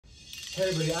Hey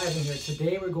everybody, Ivan here.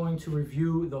 Today we're going to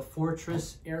review the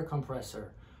Fortress air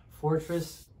compressor.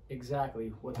 Fortress,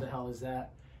 exactly, what the hell is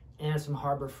that? And some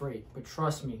Harbor Freight, but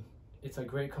trust me, it's a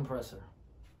great compressor.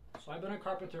 So I've been a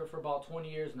carpenter for about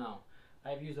 20 years now.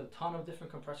 I've used a ton of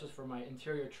different compressors for my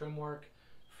interior trim work,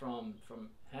 from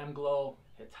Hemglow,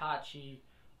 Hitachi,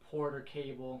 Porter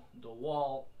Cable,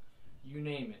 DeWalt, you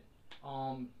name it.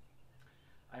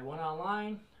 I went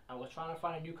online, I was trying to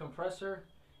find a new compressor,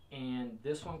 and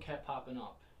this one kept popping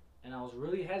up. And I was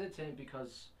really hesitant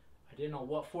because I didn't know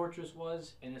what Fortress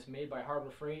was, and it's made by Harbor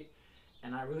Freight.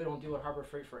 And I really don't deal with Harbor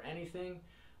Freight for anything,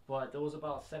 but there was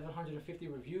about 750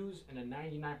 reviews and a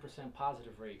 99%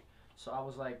 positive rate. So I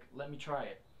was like, let me try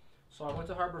it. So I went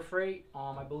to Harbor Freight.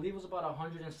 I believe it was about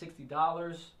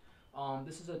 $160.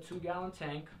 This is a 2-gallon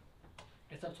tank.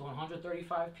 It's up to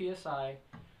 135 PSI,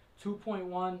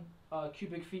 2.1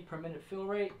 cubic feet per minute fill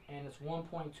rate, and it's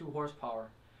 1.2 horsepower.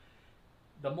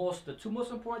 The two most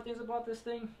important things about this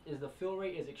thing is the fill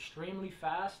rate is extremely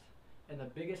fast, and the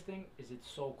biggest thing is it's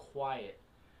so quiet.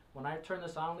 When I turn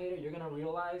this on later, you're gonna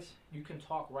realize you can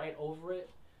talk right over it.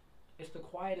 It's the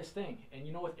quietest thing. And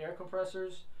you know, with air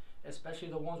compressors, especially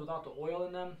the ones without the oil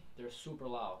in them, they're super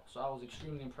loud. So I was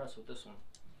extremely impressed with this one.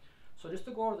 So just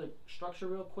to go over the structure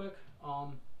real quick,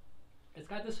 it's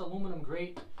got this aluminum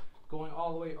grate going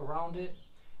all the way around it.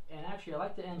 And actually, I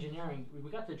like the engineering.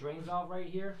 We got the drain valve right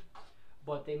here,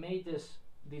 but they made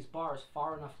these bars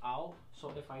far enough out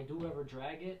so if I do ever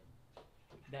drag it,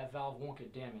 that valve won't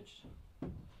get damaged.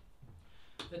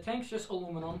 The tank's just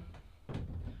aluminum.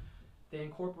 They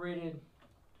incorporated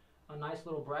a nice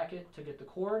little bracket to get the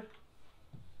cord,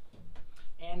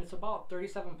 and it's about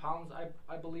 37 pounds,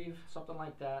 I believe, something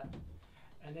like that.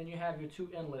 And then you have your 2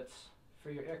 inlets for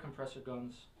your air compressor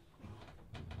guns.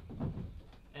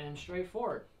 And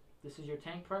straightforward, this is your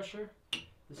tank pressure,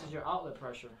 this is your outlet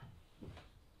pressure.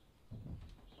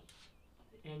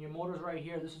 And your motor's right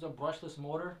here. This is a brushless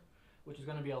motor, which is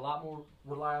going to be a lot more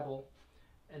reliable.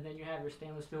 And then you have your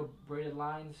stainless steel braided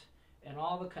lines, and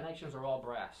all the connections are all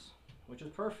brass, which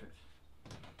is perfect.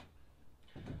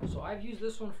 So I've used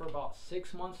this one for about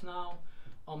 6 months now.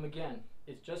 Again,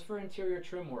 it's just for interior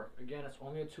trim work. Again, it's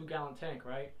only a 2-gallon tank,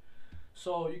 right?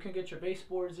 So you can get your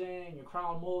baseboards in, your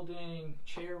crown molding,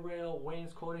 chair rail,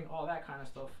 wainscoting, all that kind of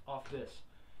stuff off this.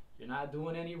 You're not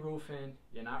doing any roofing,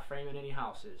 you're not framing any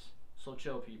houses. So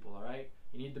chill, people, all right?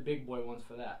 You need the big boy ones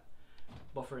for that.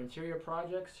 But for interior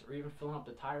projects, or even filling up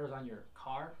the tires on your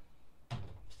car,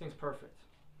 this thing's perfect.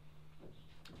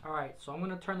 All right, so I'm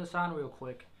gonna turn this on real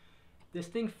quick. This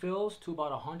thing fills to about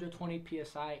 120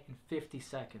 PSI in 50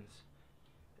 seconds.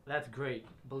 That's great,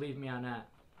 believe me on that.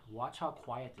 Watch how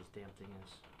quiet this damn thing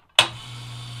is.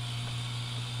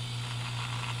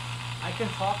 I can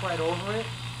talk right over it,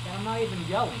 and I'm not even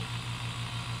yelling.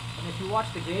 And if you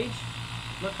watch the gauge,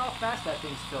 look how fast that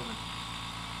thing's filling.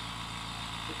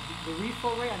 The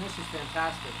refill rate on this is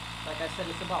fantastic. Like I said,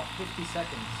 it's about 50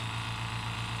 seconds.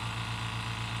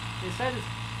 It says it's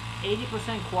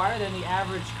 80% quieter than the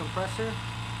average compressor.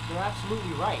 They're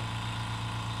absolutely right.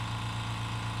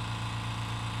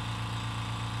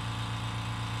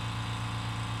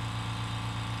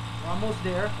 We're almost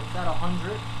there. It's at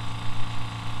 100.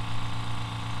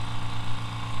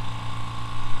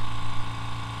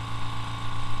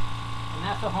 And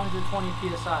that's 120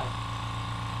 PSI.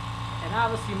 And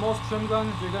obviously most trim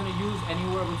guns you're going to use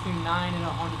anywhere between 9 and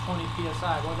 120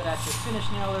 PSI, whether that's your finish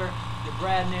nailer, your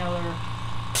brad nailer,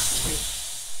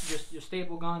 your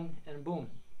staple gun, and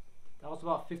boom. That was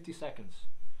about 50 seconds.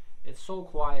 It's so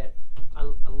quiet. I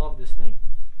love this thing.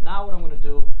 Now what I'm going to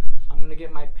do, I'm going to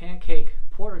get my pancake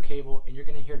Porter cable, and you're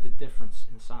going to hear the difference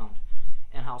in sound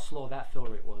and how slow that fill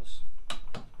rate was.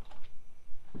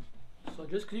 So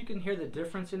just because you can hear the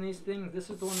difference in these things, this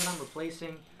is the one that I'm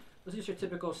replacing. This is your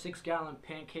typical 6-gallon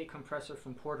pancake compressor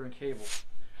from Porter and Cable.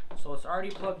 So it's already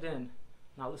plugged in.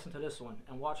 Now listen to this one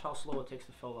and watch how slow it takes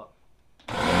to fill up.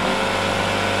 Listen,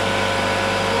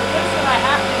 I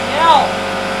have to yell.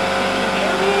 Can you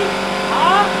hear me?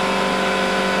 Huh?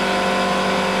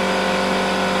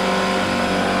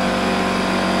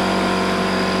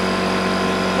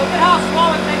 Look at how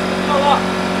slow it takes to fill up.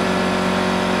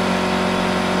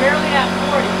 Barely at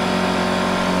 40.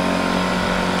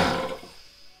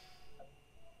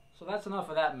 So that's enough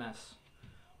of that mess.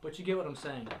 But you get what I'm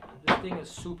saying. This thing is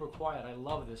super quiet. I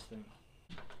love this thing.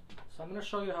 So I'm going to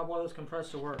show you how well this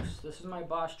compressor works. This is my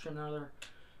Bosch trim nailer.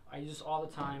 I use this all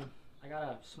the time. I got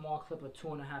a small clip of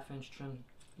 2.5-inch trim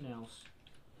nails.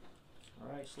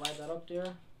 Alright, slide that up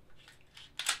there.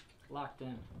 Locked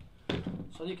in.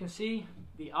 So you can see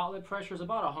the outlet pressure is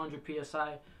about 100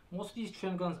 PSI, Most of these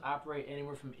trim guns operate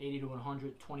anywhere from 80 to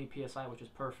 120 psi, which is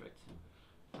perfect.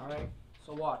 All right,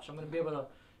 so watch. I'm going to be able to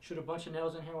shoot a bunch of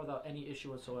nails in here without any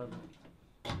issue whatsoever.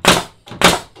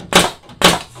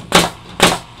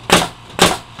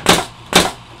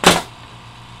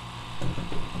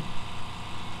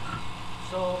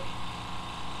 So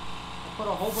I put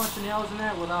a whole bunch of nails in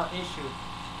there without issue.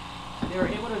 They were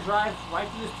able to drive right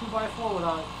through this 2x4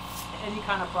 without any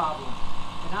kind of problem.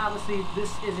 And obviously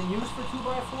this isn't used for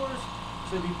 2x4s,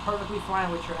 so it'd be perfectly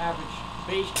fine with your average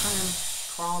base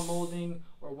trim, crown molding,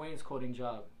 or wainscoting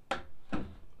job.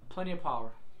 Plenty of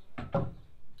power.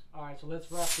 Alright, so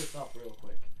let's wrap this up real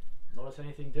quick. Notice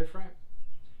anything different?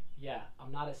 Yeah,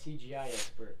 I'm not a CGI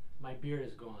expert. My beard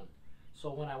is gone.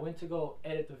 So when I went to go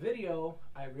edit the video,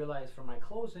 I realized for my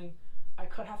closing, I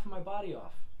cut half of my body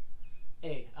off.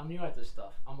 Hey, I'm new at this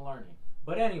stuff. I'm learning.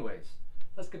 But anyways,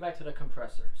 let's get back to the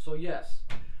compressor. So yes,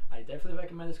 I definitely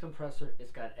recommend this compressor.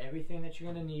 It's got everything that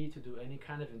you're going to need to do any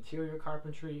kind of interior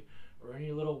carpentry or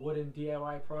any little wooden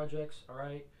DIY projects,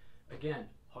 alright? Again,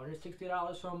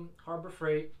 $160 from Harbor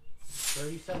Freight,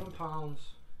 37 pounds,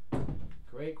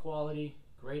 great quality,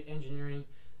 great engineering,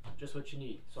 just what you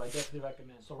need. So I definitely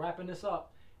recommend. So wrapping this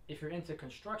up, if you're into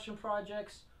construction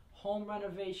projects, home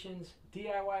renovations,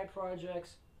 DIY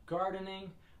projects,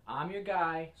 gardening, I'm your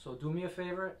guy. So do me a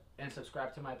favor and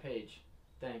subscribe to my page.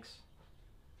 Thanks.